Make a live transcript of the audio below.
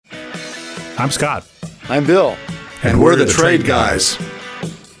I'm Scott. I'm Bill. And we're the Trade Guys.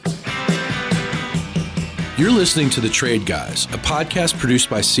 You're listening to The Trade Guys, a podcast produced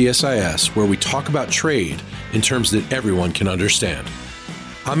by CSIS where we talk about trade in terms that everyone can understand.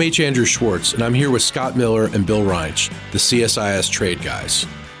 I'm H. Andrew Schwartz, and I'm here with Scott Miller and Bill Reinsch, the CSIS Trade Guys.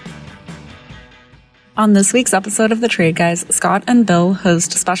 On this week's episode of The Trade Guys, Scott and Bill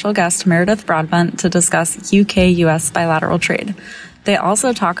host special guest Meredith Broadbent to discuss UK-US bilateral trade. They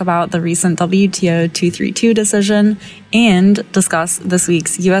also talk about the recent WTO 232 decision and discuss this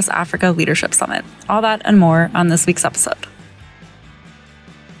week's U.S. Africa Leadership Summit. All that and more on this week's episode.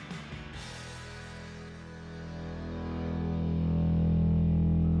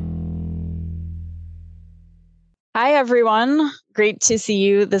 Hi, everyone. Great to see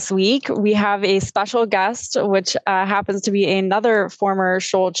you this week. We have a special guest, which happens to be another former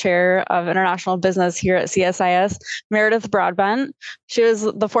Scholl Chair of International Business here at CSIS, Meredith Broadbent. She was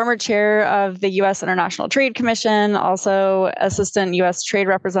the former chair of the U.S. International Trade Commission, also Assistant U.S. Trade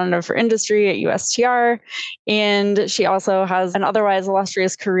Representative for Industry at USTR, and she also has an otherwise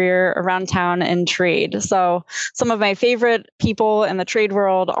illustrious career around town in trade. So some of my favorite people in the trade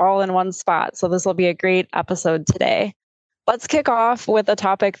world all in one spot. So this will be a great episode today. Let's kick off with a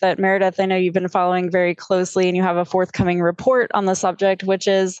topic that, Meredith, I know you've been following very closely, and you have a forthcoming report on the subject, which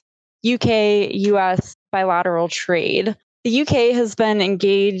is UK-US bilateral trade. The UK has been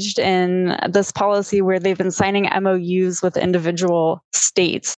engaged in this policy where they've been signing MOUs with individual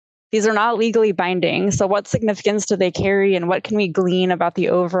states. These are not legally binding. So what significance do they carry, and what can we glean about the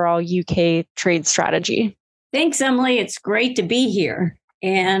overall UK trade strategy? Thanks, Emily. It's great to be here.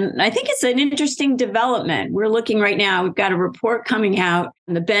 And I think it's an interesting development. We're looking right now, we've got a report coming out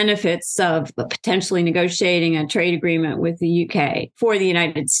on the benefits of potentially negotiating a trade agreement with the UK for the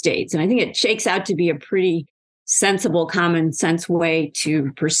United States. And I think it shakes out to be a pretty sensible, common sense way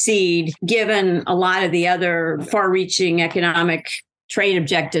to proceed, given a lot of the other far-reaching economic trade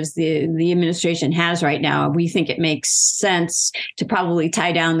objectives the administration has right now. We think it makes sense to probably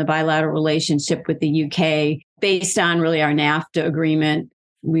tie down the bilateral relationship with the UK based on really our NAFTA agreement.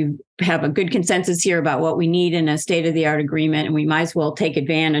 We have a good consensus here about what we need in a state-of-the-art agreement, and we might as well take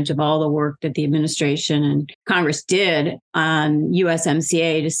advantage of all the work that the administration and Congress did on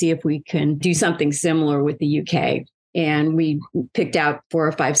USMCA to see if we can do something similar with the UK. And we picked out 4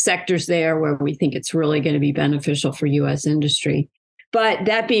 or 5 sectors there where we think it's really going to be beneficial for U.S. industry. But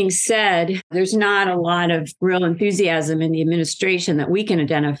that being said, there's not a lot of real enthusiasm in the administration that we can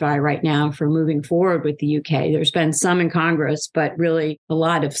identify right now for moving forward with the UK. There's been some in Congress, but really a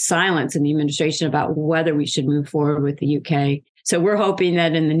lot of silence in the administration about whether we should move forward with the UK. So we're hoping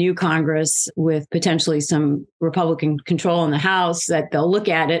that in the new Congress, with potentially some Republican control in the House, that they'll look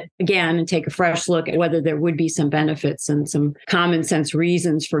at it again and take a fresh look at whether there would be some benefits and some common sense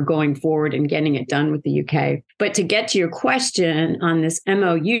reasons for going forward and getting it done with the UK. But to get to your question on this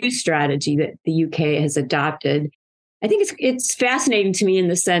MOU strategy that the UK has adopted, I think it's fascinating to me in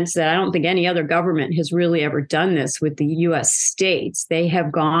the sense that I don't think any other government has really ever done this with the U.S. states. They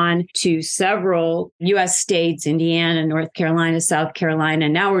have gone to several U.S. states, Indiana, North Carolina, South Carolina.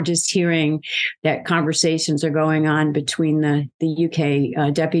 And now we're just hearing that conversations are going on between the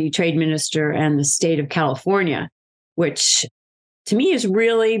UK Deputy Trade Minister and the state of California, which to me is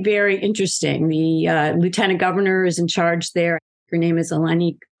really very interesting. The Lieutenant Governor is in charge there. Her name is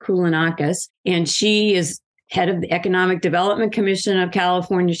Eleni Koulounakis, and she is head of the Economic Development Commission of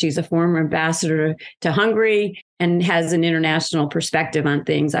California. She's a former ambassador to Hungary and has an international perspective on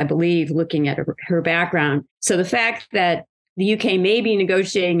things, I believe, looking at her background. So the fact that the UK may be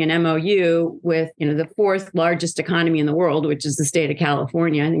negotiating an MOU with, the 4th largest economy in the world, which is the state of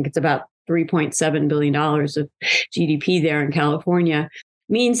California, I think it's about $3.7 billion of GDP there in California,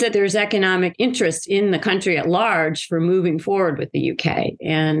 means that there's economic interest in the country at large for moving forward with the UK.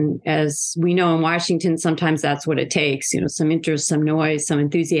 And as we know in Washington, sometimes that's what it takes, some interest, some noise, some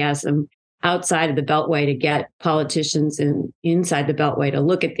enthusiasm outside of the Beltway to get politicians inside the Beltway to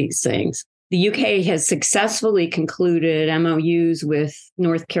look at these things. The UK has successfully concluded MOUs with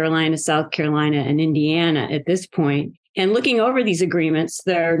North Carolina, South Carolina, and Indiana at this point. And looking over these agreements,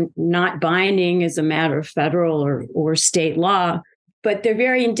 they're not binding as a matter of federal or state law, but they're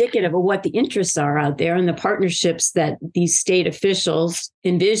very indicative of what the interests are out there and the partnerships that these state officials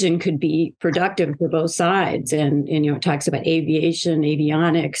envision could be productive for both sides. And it talks about aviation,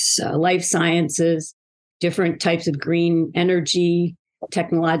 avionics, life sciences, different types of green energy,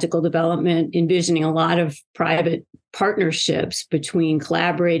 technological development, envisioning a lot of private partnerships between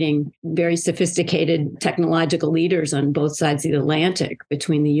collaborating very sophisticated technological leaders on both sides of the Atlantic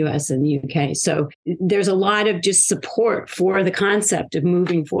between the US and the UK. So there's a lot of just support for the concept of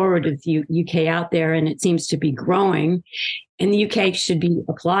moving forward with the UK out there, and it seems to be growing. And the UK should be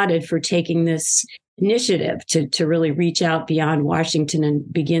applauded for taking this initiative to really reach out beyond Washington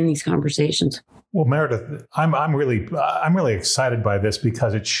and begin these conversations. Well, Meredith, I'm really excited by this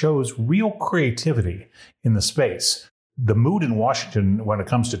because it shows real creativity in the space. The mood in Washington when it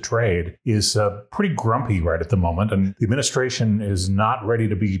comes to trade is pretty grumpy right at the moment, and the administration is not ready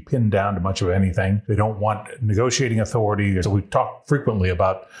to be pinned down to much of anything. They don't want negotiating authority. So we've talked frequently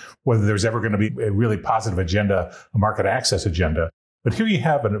about whether there's ever going to be a really positive agenda, a market access agenda. But here you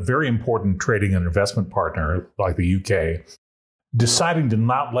have a very important trading and investment partner like the UK deciding to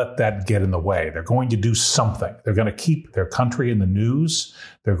not let that get in the way. They're going to do something. They're going to keep their country in the news.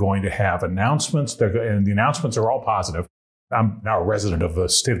 They're going to have announcements. And the announcements are all positive. I'm now a resident of the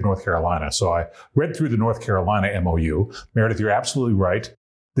state of North Carolina, so I read through the North Carolina MOU. Meredith, you're absolutely right.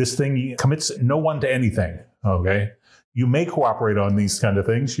 This thing commits no one to anything, okay? You may cooperate on these kind of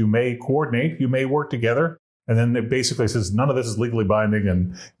things. You may coordinate. You may work together. And then it basically says none of this is legally binding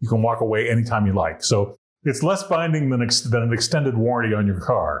and you can walk away anytime you like. So it's less binding than an extended warranty on your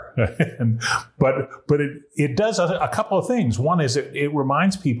car. But it does a couple of things. One is it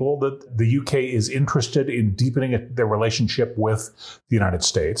reminds people that the UK is interested in deepening their relationship with the United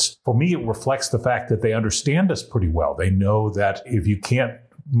States. For me, it reflects the fact that they understand us pretty well. They know that if you can't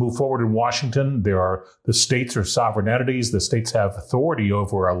move forward in Washington, the states are sovereign entities. The states have authority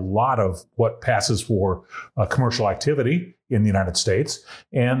over a lot of what passes for commercial activity in the United States.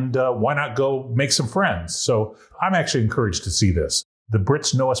 And why not go make some friends? So I'm actually encouraged to see this. The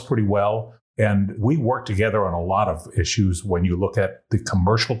Brits know us pretty well, and we work together on a lot of issues when you look at the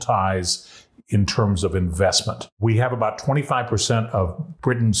commercial ties in terms of investment. We have about 25% of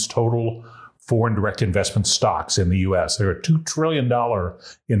Britain's total foreign direct investment stocks in the U.S. They're a $2 trillion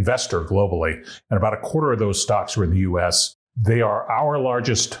investor globally, and about a quarter of those stocks are in the U.S. They are our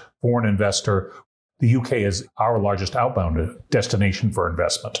largest foreign investor. The UK is our largest outbound destination for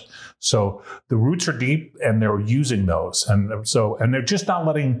investment. So the roots are deep, and they're using those, and they're just not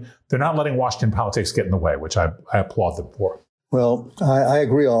letting Washington politics get in the way, which I applaud them for. Well, I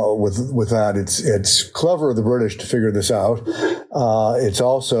agree with that. It's clever of the British to figure this out. It's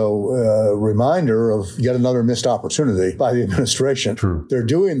also a reminder of yet another missed opportunity by the administration. True. They're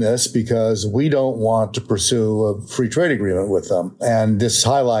doing this because we don't want to pursue a free trade agreement with them. And this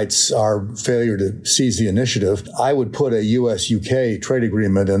highlights our failure to seize the initiative. I would put a U.S.-UK trade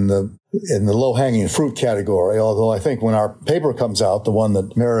agreement in the low-hanging fruit category, although I think when our paper comes out, the one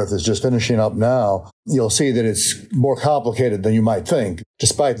that Meredith is just finishing up now, you'll see that it's more complicated than you might think,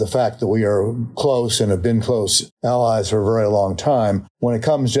 despite the fact that we are close and have been close allies for a very long time. When it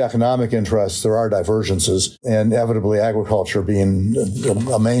comes to economic interests, there are divergences, and inevitably agriculture being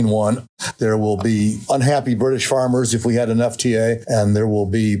a main one. There will be unhappy British farmers if we had an FTA, and there will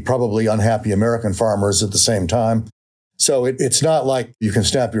be probably unhappy American farmers at the same time. So it's not like you can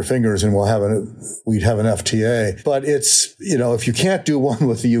snap your fingers and we'd have an FTA. But it's, if you can't do one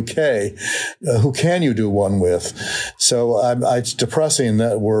with the UK, who can you do one with? So it's depressing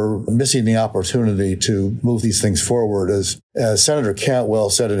that we're missing the opportunity to move these things forward. As Senator Cantwell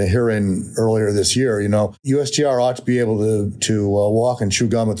said in a hearing earlier this year, USTR ought to be able to walk and chew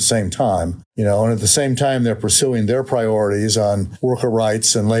gum at the same time. And at the same time they're pursuing their priorities on worker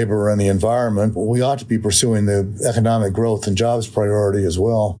rights and labor and the environment, we ought to be pursuing the economic growth and jobs priority as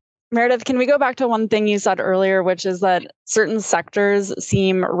well. Meredith, can we go back to one thing you said earlier, which is that certain sectors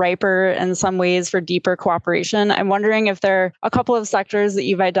seem riper in some ways for deeper cooperation? I'm wondering if there are a couple of sectors that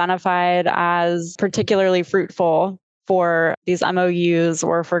you've identified as particularly fruitful for these MOUs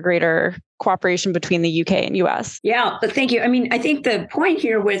or for greater cooperation between the UK and US. Yeah, but thank you. I think the point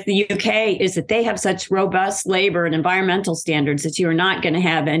here with the UK is that they have such robust labor and environmental standards that you're not going to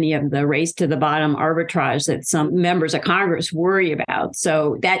have any of the race to the bottom arbitrage that some members of Congress worry about.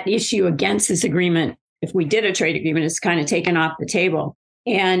 So that issue against this agreement, if we did a trade agreement, is kind of taken off the table.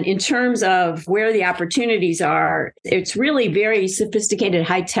 And in terms of where the opportunities are, it's really very sophisticated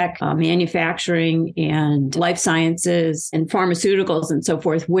high-tech manufacturing and life sciences and pharmaceuticals and so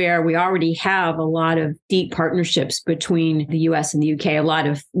forth, where we already have a lot of deep partnerships between the U.S. and the UK. A lot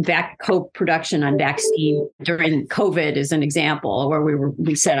of co-production on vaccine during COVID is an example, where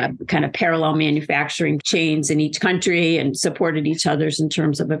we set up kind of parallel manufacturing chains in each country and supported each other's in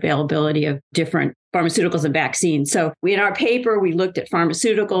terms of availability of different pharmaceuticals and vaccines. So in our paper, we looked at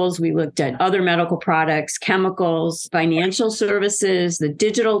pharmaceuticals, we looked at other medical products, chemicals, financial services. The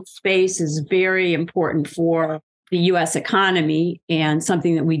digital space is very important for the U.S. economy, and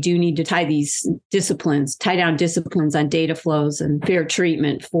something that we do need to tie down disciplines on data flows and fair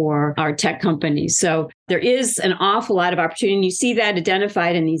treatment for our tech companies. So there is an awful lot of opportunity. And you see that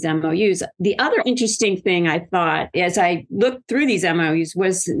identified in these MOUs. The other interesting thing I thought as I looked through these MOUs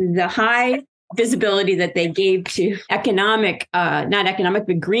was the high visibility that they gave to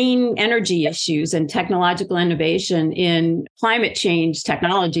but green energy issues and technological innovation in climate change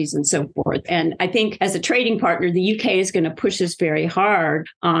technologies and so forth. And I think as a trading partner, the UK is going to push this very hard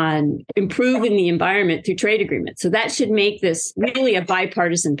on improving the environment through trade agreements. So that should make this really a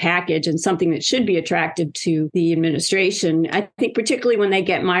bipartisan package and something that should be attractive to the administration. I think particularly when they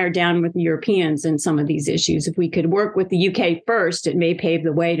get mired down with the Europeans in some of these issues, if we could work with the UK first, it may pave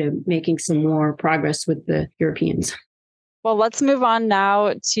the way to making some more progress with the Europeans. Well, let's move on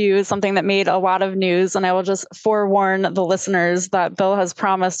now to something that made a lot of news. And I will just forewarn the listeners that Bill has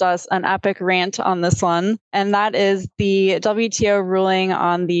promised us an epic rant on this one. And that is the WTO ruling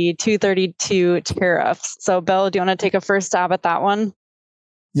on the 232 tariffs. So, Bill, do you want to take a first stab at that one?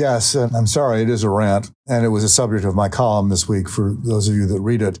 Yes, and I'm sorry, it is a rant. And it was a subject of my column this week for those of you that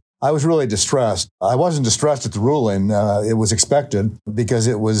read it. I was really distressed. I wasn't distressed at the ruling. It was expected because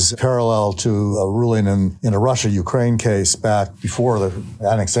it was parallel to a ruling in a Russia-Ukraine case back before the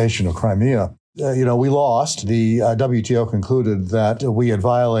annexation of Crimea. We lost. The WTO concluded that we had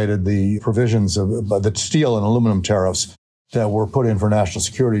violated the provisions of the steel and aluminum tariffs that were put in for national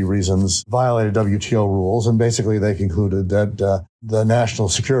security reasons, violated WTO rules. And basically they concluded that the national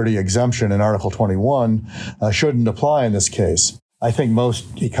security exemption in Article 21 shouldn't apply in this case. I think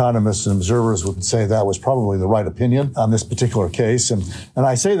most economists and observers would say that was probably the right opinion on this particular case. And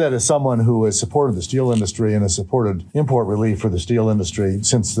I say that as someone who has supported the steel industry and has supported import relief for the steel industry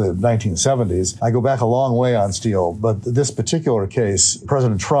since the 1970s. I go back a long way on steel, but this particular case,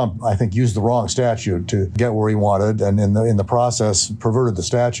 President Trump, I think, used the wrong statute to get where he wanted, and in the process perverted the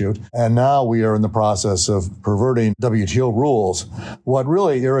statute. And now we are in the process of perverting WTO rules. What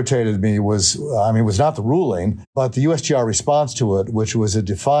really irritated me was not the ruling, but the USTR response to it, which was a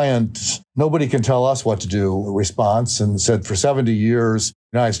defiant, nobody can tell us what to do response, and said for 70 years,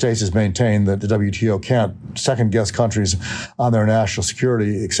 the United States has maintained that the WTO can't second-guess countries on their national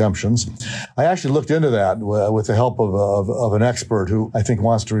security exemptions. I actually looked into that with the help of an expert who I think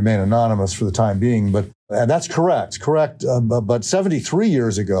wants to remain anonymous for the time being, and that's correct. But 73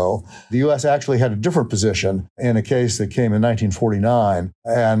 years ago, the U.S. actually had a different position in a case that came in 1949,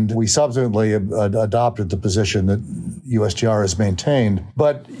 and we subsequently adopted the position that USTR has maintained.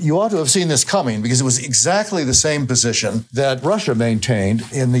 But you ought to have seen this coming because it was exactly the same position that Russia maintained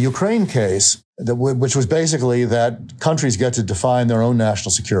in the Ukraine case, which was basically that countries get to define their own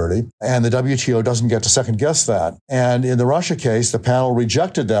national security, and the WTO doesn't get to second-guess that. And in the Russia case, the panel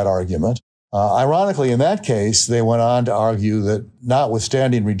rejected that argument. Ironically, in that case, they went on to argue that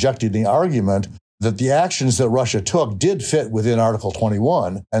notwithstanding rejecting the argument, that the actions that Russia took did fit within Article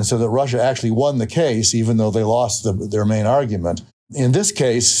 21, and so that Russia actually won the case, even though they lost their main argument. In this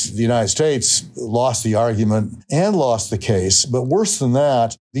case, the United States lost the argument and lost the case, but worse than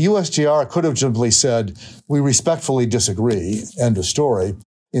that, the USTR could have simply said, we respectfully disagree, end of story.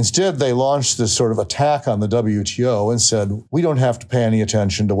 Instead, they launched this sort of attack on the WTO and said, we don't have to pay any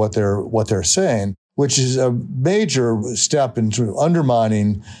attention to what they're saying, which is a major step into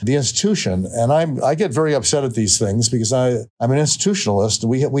undermining the institution. And I get very upset at these things because I'm an institutionalist.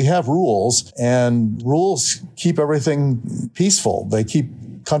 We have rules, and rules keep everything peaceful. They keep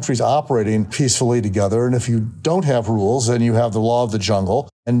countries operating peacefully together. And if you don't have rules, then you have the law of the jungle.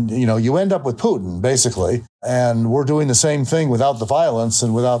 And, you end up with Putin, basically. And we're doing the same thing without the violence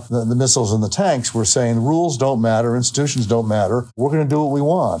and without the missiles and the tanks. We're saying rules don't matter, institutions don't matter. We're going to do what we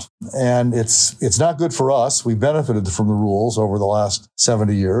want. And it's not good for us. We benefited from the rules over the last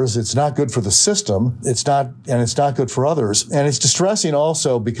 70 years. It's not good for the system. It's not good for others. And it's distressing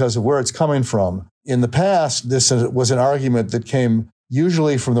also because of where it's coming from. In the past, this was an argument that came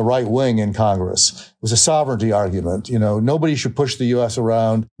usually from the right wing in Congress. It was a sovereignty argument. Nobody should push the U.S.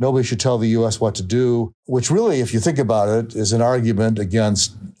 around. Nobody should tell the U.S. what to do, which really, if you think about it, is an argument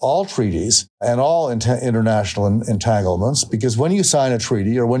against all treaties and all international entanglements, because when you sign a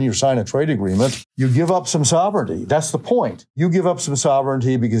treaty or when you sign a trade agreement, you give up some sovereignty. That's the point. You give up some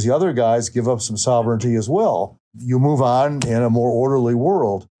sovereignty because the other guys give up some sovereignty as well. You move on in a more orderly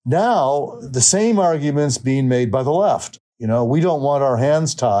world. Now, the same argument's being made by the left. We don't want our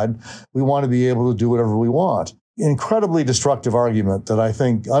hands tied. We want to be able to do whatever we want. incredibly destructive argument that I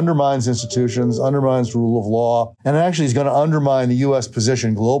think undermines institutions, undermines the rule of law, and actually is going to undermine the U.S.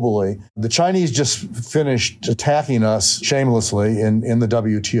 position globally. The Chinese just finished attacking us shamelessly in the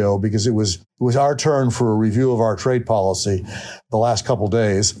WTO because it was our turn for a review of our trade policy the last couple of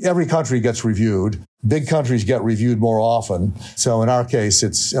days. Every country gets reviewed. Big countries get reviewed more often. So in our case,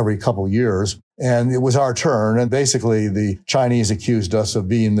 it's every couple of years. And it was our turn. And basically, the Chinese accused us of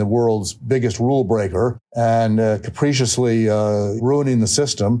being the world's biggest rule breaker and capriciously ruining the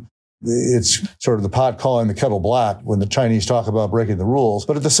system. It's sort of the pot calling the kettle black when the Chinese talk about breaking the rules.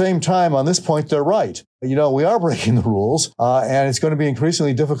 But at the same time, on this point, they're right. We are breaking the rules, and it's going to be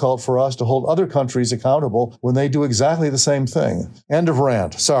increasingly difficult for us to hold other countries accountable when they do exactly the same thing. End of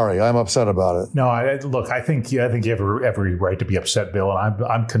rant. Sorry, I'm upset about it. No, I think you have every right to be upset, Bill, and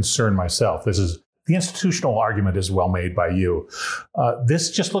I'm concerned myself. The institutional argument is well made by you.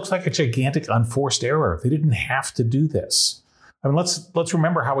 This just looks like a gigantic unforced error. They didn't have to do this. I mean, let's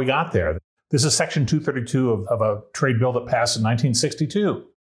remember how we got there. This is Section 232 of a trade bill that passed in 1962.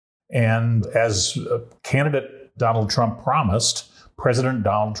 And as candidate Donald Trump promised, President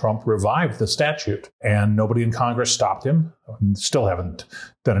Donald Trump revived the statute, and nobody in Congress stopped him. Still haven't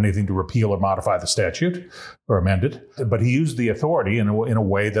done anything to repeal or modify the statute or amend it. But he used the authority in a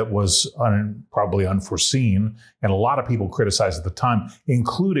way that was probably unforeseen, and a lot of people criticized at the time,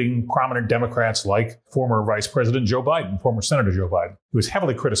 including prominent Democrats like former Vice President Joe Biden, former Senator Joe Biden, who was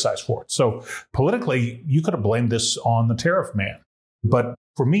heavily criticized for it. So politically, you could have blamed this on the tariff man. But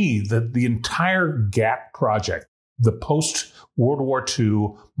for me, the entire GATT project, the post-World War II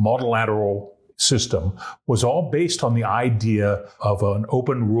multilateral system, was all based on the idea of an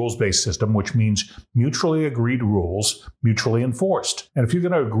open rules-based system, which means mutually agreed rules, mutually enforced. And if you're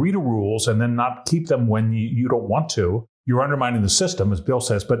going to agree to rules and then not keep them when you don't want to, you're undermining the system, as Bill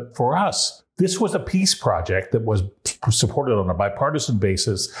says. But for us, this was a peace project that was supported on a bipartisan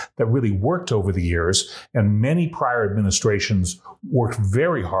basis that really worked over the years. And many prior administrations worked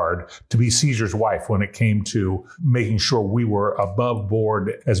very hard to be Caesar's wife when it came to making sure we were above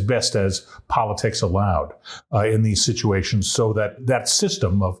board as best as politics allowed in these situations, so that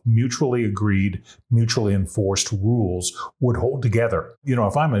system of mutually agreed, mutually enforced rules would hold together.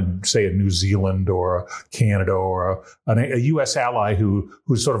 If I'm in, say, a New Zealand or a Canada or a U.S. ally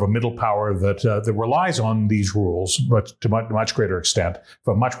who's sort of a middle power that relies on these rules, but to much greater extent,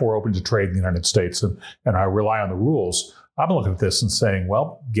 but much more open to trade in the United States, and I rely on the rules, I'm looking at this and saying,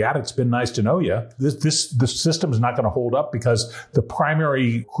 well, GATT, it's been nice to know you. This system is not going to hold up because the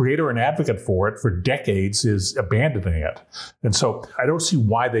primary creator and advocate for it for decades is abandoning it. And so I don't see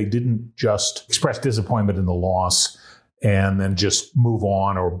why they didn't just express disappointment in the loss and then just move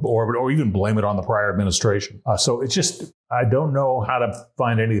on or even blame it on the prior administration. So it's just, I don't know how to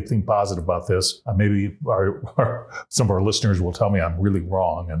find anything positive about this. Maybe some of our listeners will tell me I'm really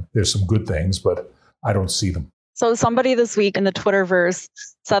wrong and there's some good things, but I don't see them. So somebody this week in the Twitterverse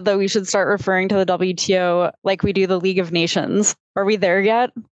said that we should start referring to the WTO like we do the League of Nations. Are we there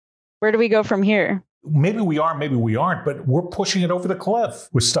yet? Where do we go from here? Maybe we are, maybe we aren't, but we're pushing it over the cliff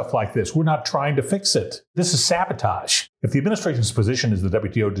with stuff like this. We're not trying to fix it. This is sabotage. If the administration's position is the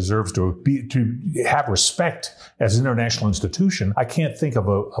WTO deserves to have respect as an international institution, I can't think of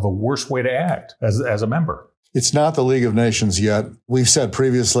a worse way to act as a member. It's not the League of Nations yet. We've said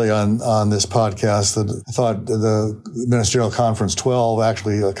previously on this podcast that I thought the Ministerial Conference 12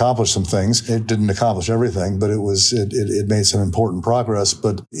 actually accomplished some things. It didn't accomplish everything, but it made some important progress.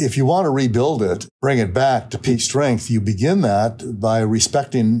 But if you want to rebuild it, bring it back to peak strength, you begin that by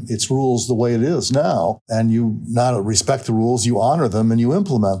respecting its rules the way it is now. And you not respect the rules, you honor them and you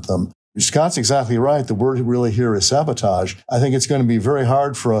implement them. Scott's exactly right. The word really here is sabotage. I think it's going to be very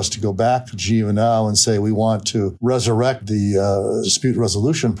hard for us to go back to Geneva now and say we want to resurrect the dispute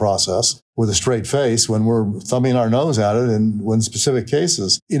resolution process with a straight face when we're thumbing our nose at it in specific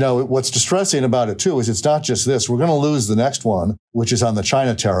cases. What's distressing about it, too, is it's not just this. We're going to lose the next one, which is on the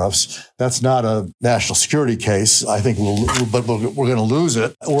China tariffs. That's not a national security case. I think but we're going to lose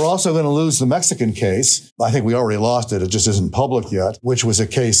it. We're also going to lose the Mexican case. I think we already lost it. It just isn't public yet, which was a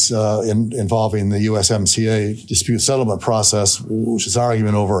case involving the USMCA dispute settlement process, which is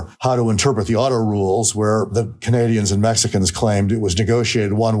argument over how to interpret the auto rules, where the Canadians and Mexicans claimed it was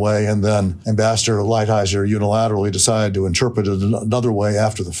negotiated one way and then Ambassador Lighthizer unilaterally decided to interpret it another way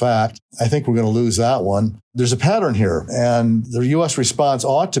after the fact. I think we're going to lose that one. There's a pattern here, and the U.S. response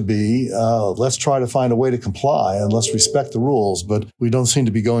ought to be, let's try to find a way to comply and let's respect the rules, but we don't seem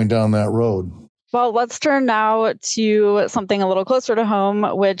to be going down that road. Well, let's turn now to something a little closer to home,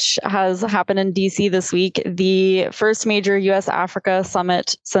 which has happened in DC this week, the first major U.S. Africa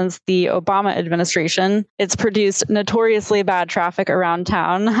Summit since the Obama administration. It's produced notoriously bad traffic around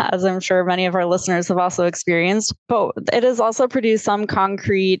town, as I'm sure many of our listeners have also experienced, but it has also produced some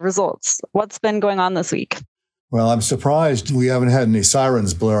concrete results. What's been going on this week? Well, I'm surprised we haven't had any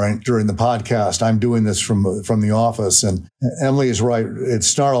sirens blaring during the podcast. I'm doing this from the office, and Emily is right. It's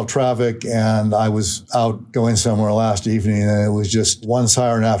snarled traffic, and I was out going somewhere last evening, and it was just one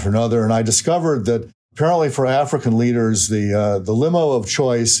siren after another. And I discovered that apparently for African leaders, the limo of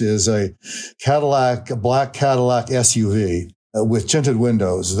choice is a black Cadillac SUV with tinted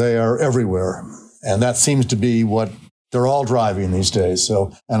windows. They are everywhere, and that seems to be what they're all driving these days.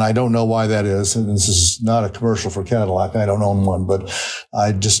 So, and I don't know why that is. And this is not a commercial for Cadillac. I don't own one, but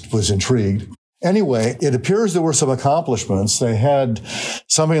I just was intrigued. Anyway, it appears there were some accomplishments. They had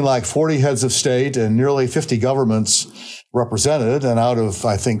something like 40 heads of state and nearly 50 governments represented. And out of,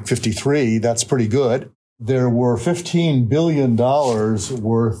 I think, 53, that's pretty good. There were $15 billion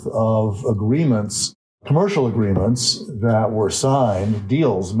worth of agreements, commercial agreements that were signed,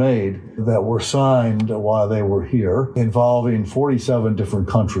 deals made that were signed while they were here, involving 47 different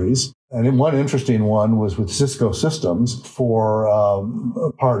countries. And one interesting one was with Cisco Systems for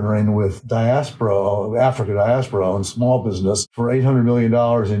partnering with Africa diaspora and small business for $800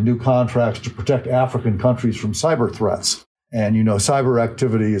 million in new contracts to protect African countries from cyber threats. And, cyber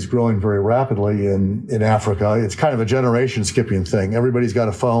activity is growing very rapidly in Africa. It's kind of a generation skipping thing. Everybody's got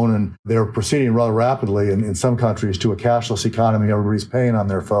a phone, and they're proceeding rather rapidly in some countries to a cashless economy. Everybody's paying on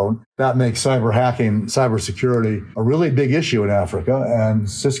their phone. That makes cyber hacking, cyber security a really big issue in Africa. And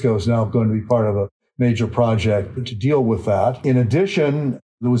Cisco is now going to be part of a major project to deal with that. In addition,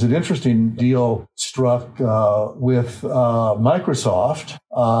 there was an interesting deal struck with Microsoft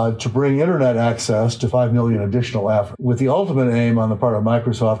to bring internet access to 5 million additional Africans, with the ultimate aim on the part of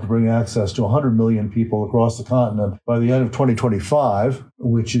Microsoft to bring access to 100 million people across the continent by the end of 2025,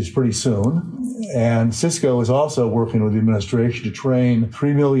 which is pretty soon. And Cisco is also working with the administration to train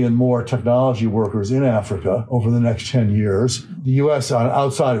 3 million more technology workers in Africa over the next 10 years. The U.S.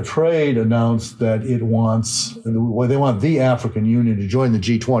 outside of trade announced that they want the African Union to join the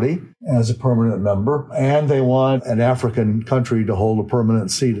G20 as a permanent member, and they want an African country to hold a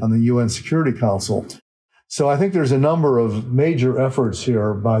permanent seat on the UN Security Council. So I think there's a number of major efforts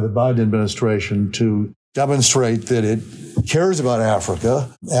here by the Biden administration to demonstrate that it cares about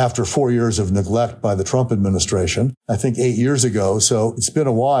Africa after 4 years of neglect by the Trump administration, I think 8 years ago. So it's been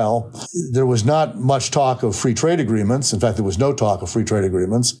a while. There was not much talk of free trade agreements. In fact, there was no talk of free trade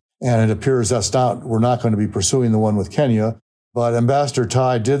agreements. And it appears we're not going to be pursuing the one with Kenya. But Ambassador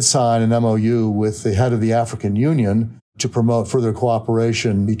Tai did sign an MOU with the head of the African Union to promote further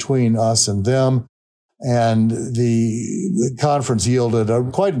cooperation between us and them. And the conference yielded a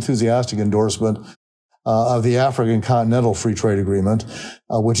quite enthusiastic endorsement of the African Continental Free Trade Agreement,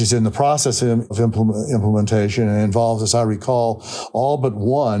 which is in the process of implementation and involves, as I recall, all but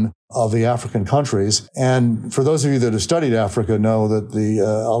one of the African countries. And for those of you that have studied Africa know that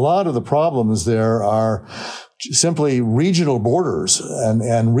a lot of the problems there are simply regional borders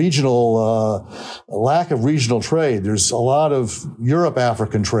and regional lack of regional trade. There's a lot of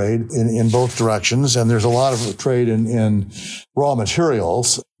Europe-African trade in both directions, and there's a lot of trade in raw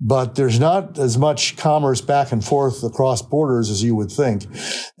materials, but there's not as much commerce back and forth across borders as you would think.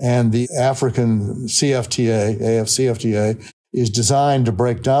 And the African CFTA, AFCFTA, is designed to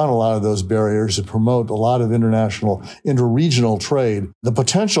break down a lot of those barriers and promote a lot of interregional trade. The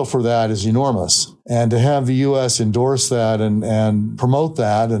potential for that is enormous. And to have the U.S. endorse that and promote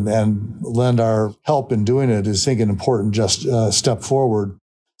that and lend our help in doing it is, I think, an important step forward.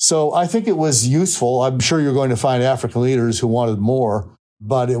 So I think it was useful. I'm sure you're going to find African leaders who wanted more,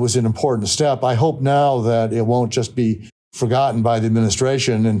 but it was an important step. I hope now that it won't just be forgotten by the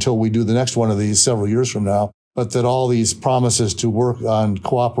administration until we do the next one of these several years from now, but that all these promises to work on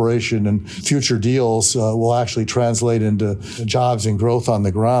cooperation and future deals will actually translate into jobs and growth on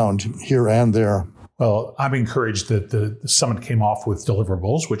the ground here and there. Well, I'm encouraged that the summit came off with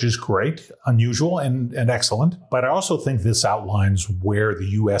deliverables, which is great, unusual, and excellent. But I also think this outlines where the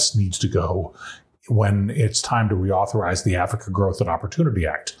U.S. needs to go when it's time to reauthorize the Africa Growth and Opportunity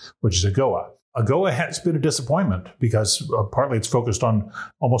Act, which is AGOA. AGOA has been a disappointment because partly it's focused on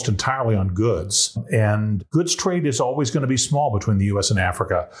almost entirely on goods. And goods trade is always going to be small between the U.S. and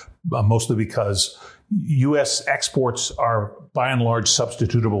Africa, mostly because U.S. exports are by and large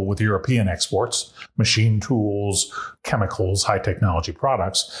substitutable with European exports, machine tools, chemicals, high technology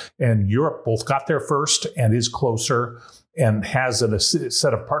products. And Europe both got there first and is closer and has a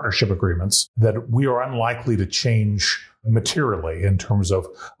set of partnership agreements that we are unlikely to change materially in terms of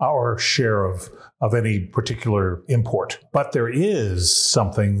our share of any particular import. But there is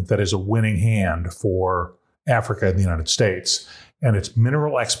something that is a winning hand for Africa and the United States, and it's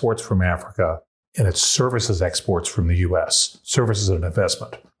mineral exports from Africa and it's services exports from the U.S., services and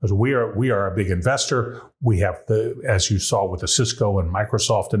investment. Because we are a big investor. We have as you saw with the Cisco and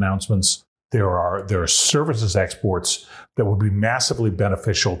Microsoft announcements, there are services exports that would be massively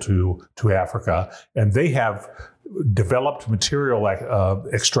beneficial to Africa, and they have developed material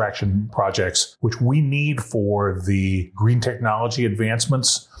extraction projects, which we need for the green technology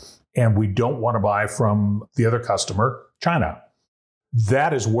advancements, and we don't want to buy from the other customer, China.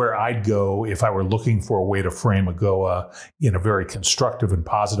 That is where I'd go if I were looking for a way to frame AGOA in a very constructive and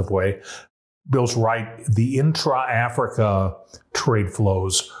positive way. Bill's right. The intra-Africa trade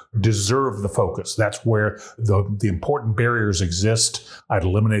flows deserve the focus. That's where the important barriers exist. I'd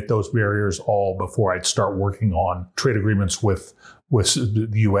eliminate those barriers all before I'd start working on trade agreements with the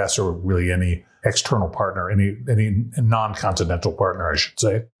U.S. or really any external partner, any non-continental partner, I should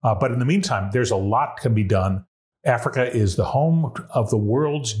say. But in the meantime, there's a lot can be done. Africa is the home of the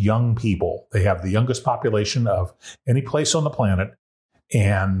world's young people. They have the youngest population of any place on the planet.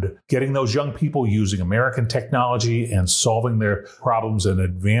 And getting those young people using American technology and solving their problems and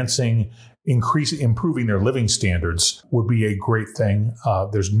improving their living standards would be a great thing.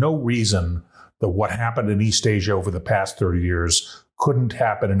 There's no reason that what happened in East Asia over the past 30 years couldn't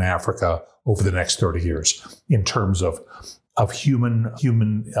happen in Africa over the next 30 years in terms of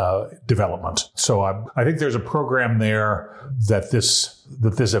human development. So I think there's a program there that this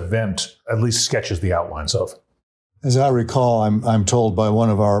event at least sketches the outlines of. As I recall, I'm told by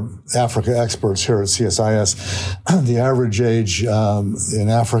one of our Africa experts here at CSIS, the average age in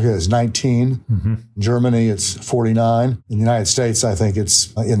Africa is 19. Mm-hmm. In Germany, it's 49. In the United States, I think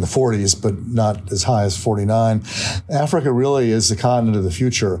it's in the 40s, but not as high as 49. Africa really is the continent of the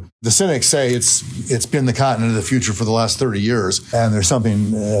future. The cynics say it's been the continent of the future for the last 30 years, and there's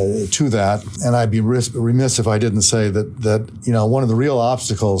something to that. And I'd be remiss if I didn't say that one of the real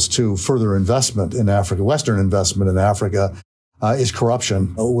obstacles to further investment in Africa, Western investment in Africa, is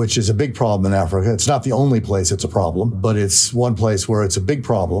corruption, which is a big problem in Africa. It's not the only place it's a problem, but it's one place where it's a big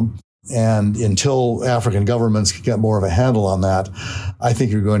problem. And until African governments can get more of a handle on that, I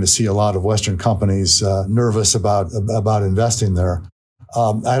think you're going to see a lot of Western companies nervous about investing there.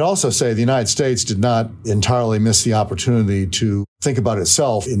 I'd also say the United States did not entirely miss the opportunity to think about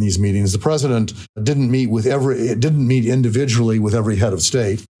itself in these meetings. The president didn't meet individually with every head of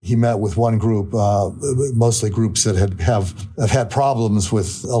state. He met with one group, mostly groups that have had problems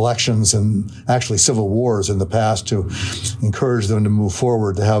with elections and actually civil wars in the past, to encourage them to move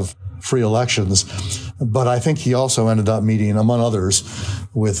forward to have free elections. But I think he also ended up meeting, among others,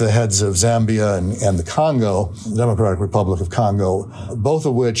 with the heads of Zambia and the Congo, the Democratic Republic of Congo, both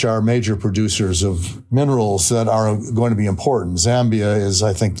of which are major producers of minerals that are going to be important. Zambia is,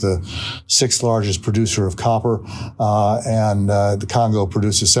 I think, the 6th largest producer of copper, and the Congo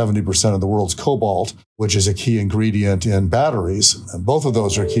produces 70% of the world's cobalt, which is a key ingredient in batteries. And both of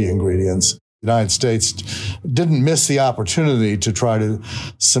those are key ingredients. The United States didn't miss the opportunity to try to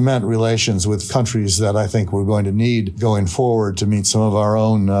cement relations with countries that I think we're going to need going forward to meet some of our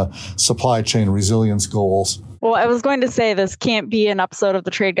own supply chain resilience goals. Well, I was going to say this can't be an episode of The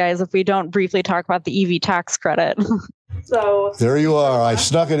Trade Guys if we don't briefly talk about the EV tax credit. So there you are. I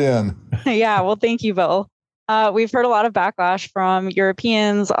snuck it in. Yeah, well, thank you, Bill. We've heard a lot of backlash from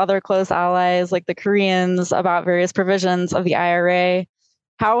Europeans, other close allies like the Koreans about various provisions of the IRA.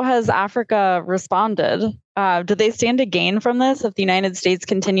 How has Africa responded? Do they stand to gain from this if the United States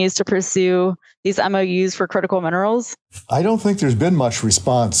continues to pursue these MOUs for critical minerals? I don't think there's been much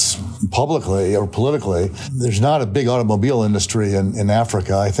response publicly or politically. There's not a big automobile industry in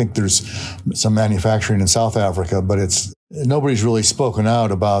Africa. I think there's some manufacturing in South Africa, but nobody's really spoken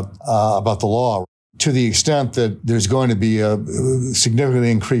out about the law. To the extent that there's going to be a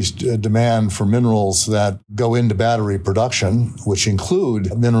significantly increased demand for minerals that go into battery production, which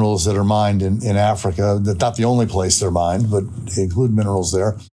include minerals that are mined in Africa, that's not the only place they're mined, but include minerals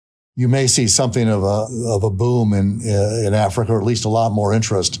there. You may see something of a boom in Africa, or at least a lot more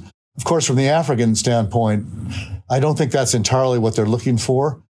interest. Of course, from the African standpoint, I don't think that's entirely what they're looking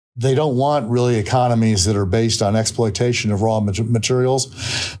for. They don't want really economies that are based on exploitation of raw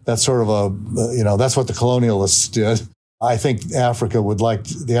materials. That's sort of that's what the colonialists did. I think the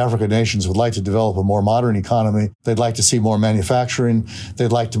African nations would like to develop a more modern economy. They'd like to see more manufacturing.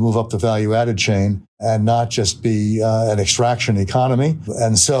 They'd like to move up the value-added chain and not just be an extraction economy.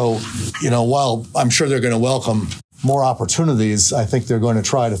 And so, while I'm sure they're going to welcome more opportunities, I think they're going to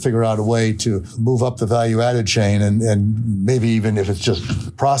try to figure out a way to move up the value-added chain and maybe even if it's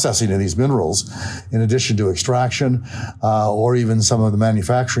just processing of these minerals, in addition to extraction, or even some of the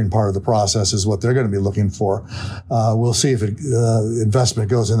manufacturing part of the process is what they're going to be looking for. We'll see if investment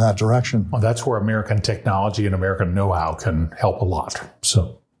goes in that direction. Well, that's where American technology and American know-how can help a lot.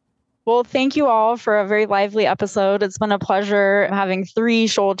 Well, thank you all for a very lively episode. It's been a pleasure having 3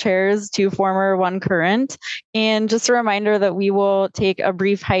 Shoal chairs, 2 former, 1 current. And just a reminder that we will take a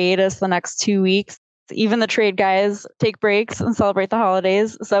brief hiatus the next 2 weeks. Even the trade guys take breaks and celebrate the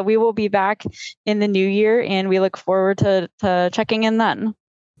holidays. So we will be back in the new year, and we look forward to checking in then.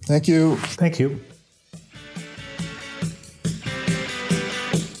 Thank you. Thank you.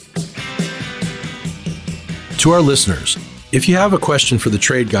 To our listeners, if you have a question for the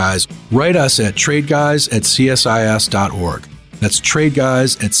Trade Guys, write us at tradeguys@csis.org. That's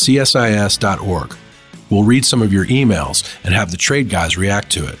tradeguys@csis.org. We'll read some of your emails and have the Trade Guys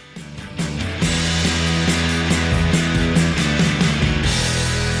react to it.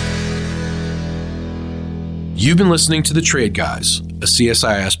 You've been listening to The Trade Guys, a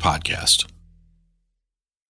CSIS podcast.